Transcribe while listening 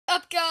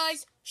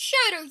guys?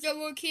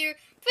 Shadowzoroark here,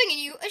 bringing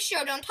you a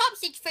showdown top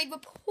 6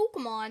 favorite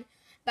Pokemon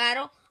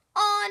battle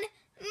on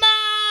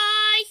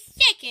my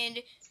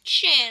second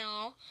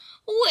channel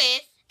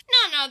with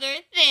none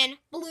other than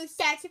Blue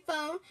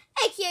Saxophone,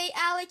 aka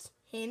Alex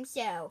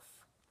himself.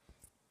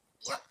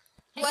 Yep.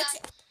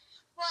 What?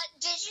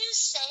 Did you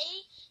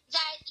say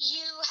that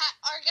you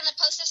are going to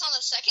post this on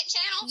the second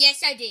channel?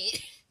 Yes, I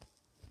did.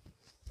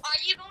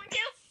 Are you going to?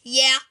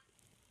 Yeah.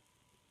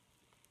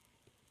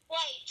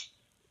 Wait.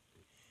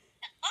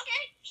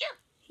 Okay, sure.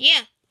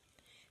 Yeah.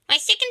 My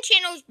second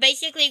channel is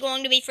basically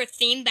going to be for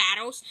theme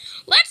battles.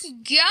 Let's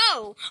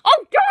go!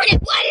 Oh darn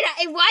it!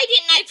 Why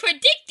didn't I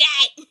predict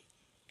that?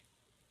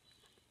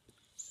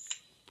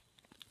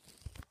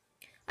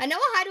 I know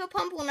a Hydro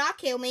Pump will not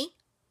kill me.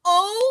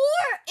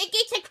 Or it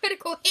gets a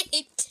critical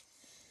hit.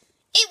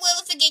 It will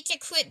if it gets a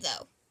crit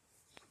though.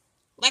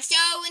 Let's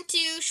go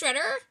into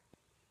Shredder.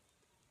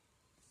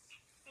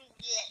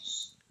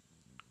 Yes.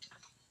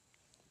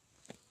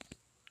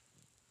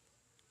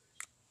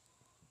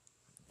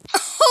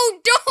 Oh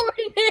darn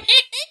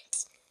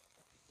it!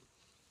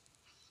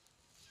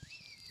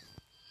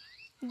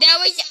 That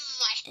was.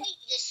 I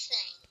hate this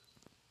thing.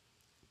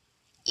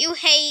 You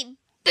hate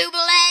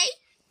Boobalay?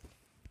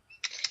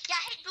 Yeah, I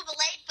hate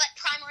Boobalay, but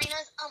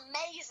Primarina's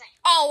amazing.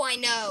 Oh, I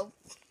know.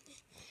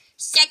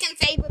 Second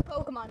favorite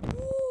Pokemon.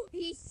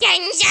 He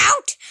sends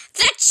out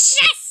the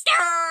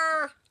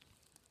Chester!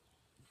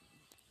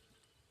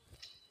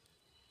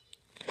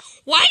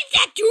 Why did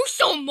that do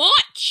so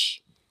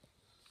much?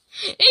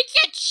 It's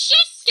a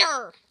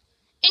Chester!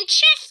 And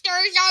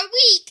Chesters are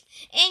weak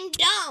and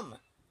dumb.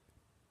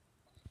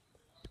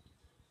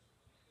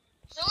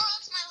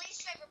 Zoroark's my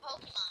least favorite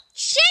Pokemon.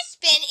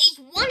 Chespin is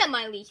one of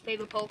my least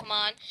favorite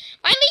Pokemon.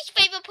 My least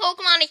favorite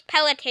Pokemon is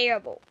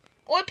Pelletariable.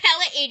 Or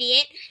Pellet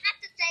Idiot. You have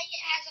to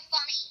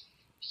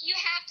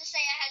say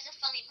it has a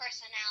funny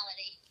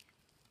personality.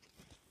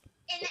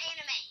 In the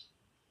anime.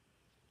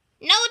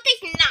 No, it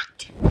does not.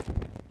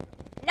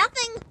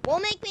 Nothing will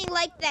make me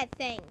like that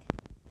thing.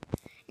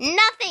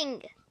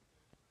 Nothing.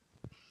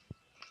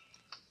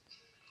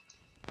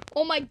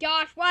 Oh my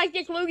gosh, why is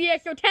this Lugia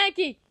so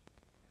tanky?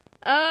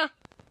 Oh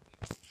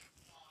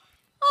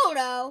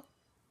no.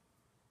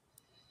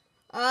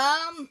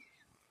 Ha!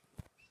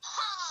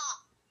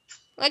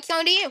 What's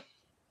going to you?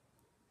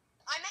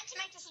 I meant to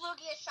make this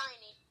Lugia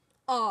shiny.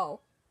 Oh.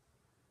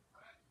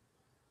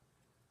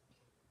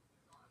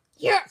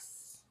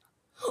 Yes.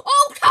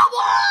 Oh, come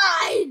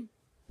on!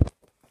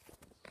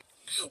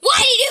 Why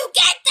did you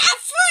get the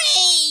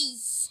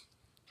freeze?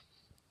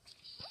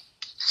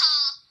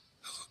 Ha!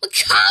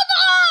 Come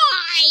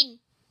on!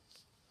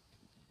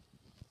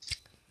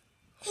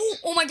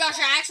 Oh my gosh,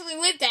 I actually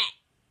lived that.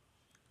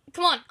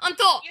 Come on,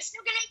 unthought. You're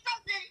still gonna eat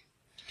frozen.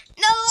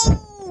 No!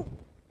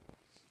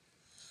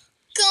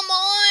 Come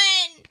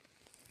on!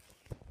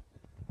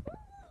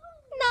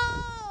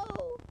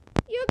 No!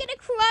 You're gonna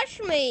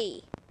crush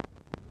me.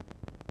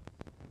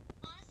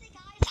 Honestly,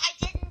 guys, I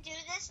didn't do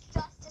this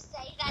just to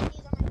say that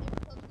these are my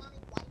favorite Pokemon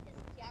and like this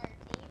entire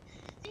team.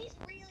 These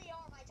really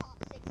are my top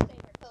 6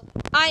 favorite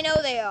Pokemon. I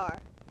know they are.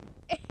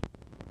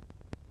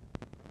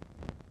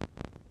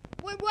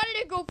 Wait, why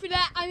did I go for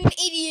that? I'm an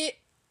idiot.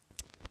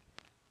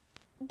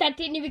 That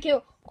didn't even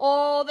kill.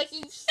 Oh, this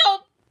is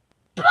so...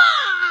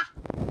 Bah!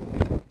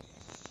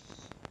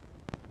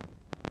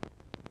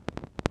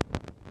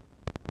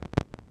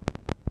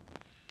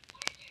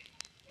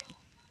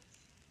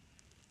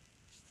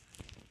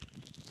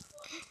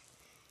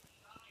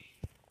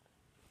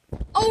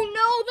 Oh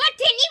no, that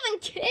didn't even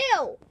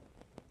kill.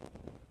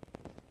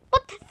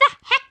 What the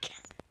heck?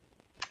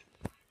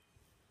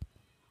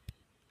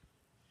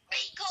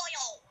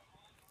 Recoil!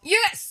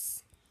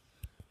 Yes!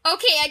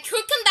 Okay, I could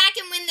come back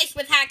and win this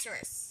with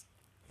Haxorus.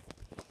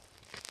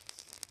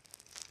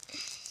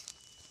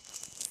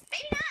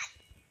 Maybe not.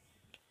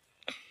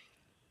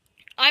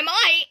 I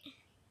might.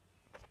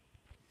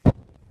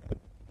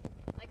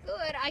 I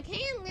could. I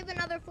can live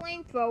another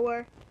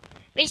flamethrower.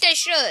 At least I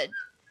should.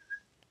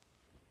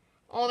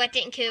 Oh, that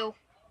didn't kill.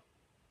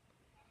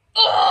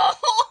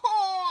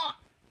 Oh!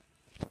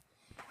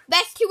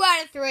 Best 2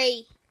 out of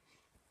 3.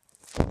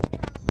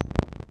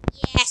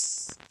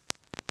 Yes.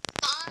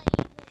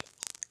 Fine.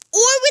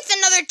 Or with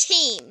another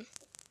team.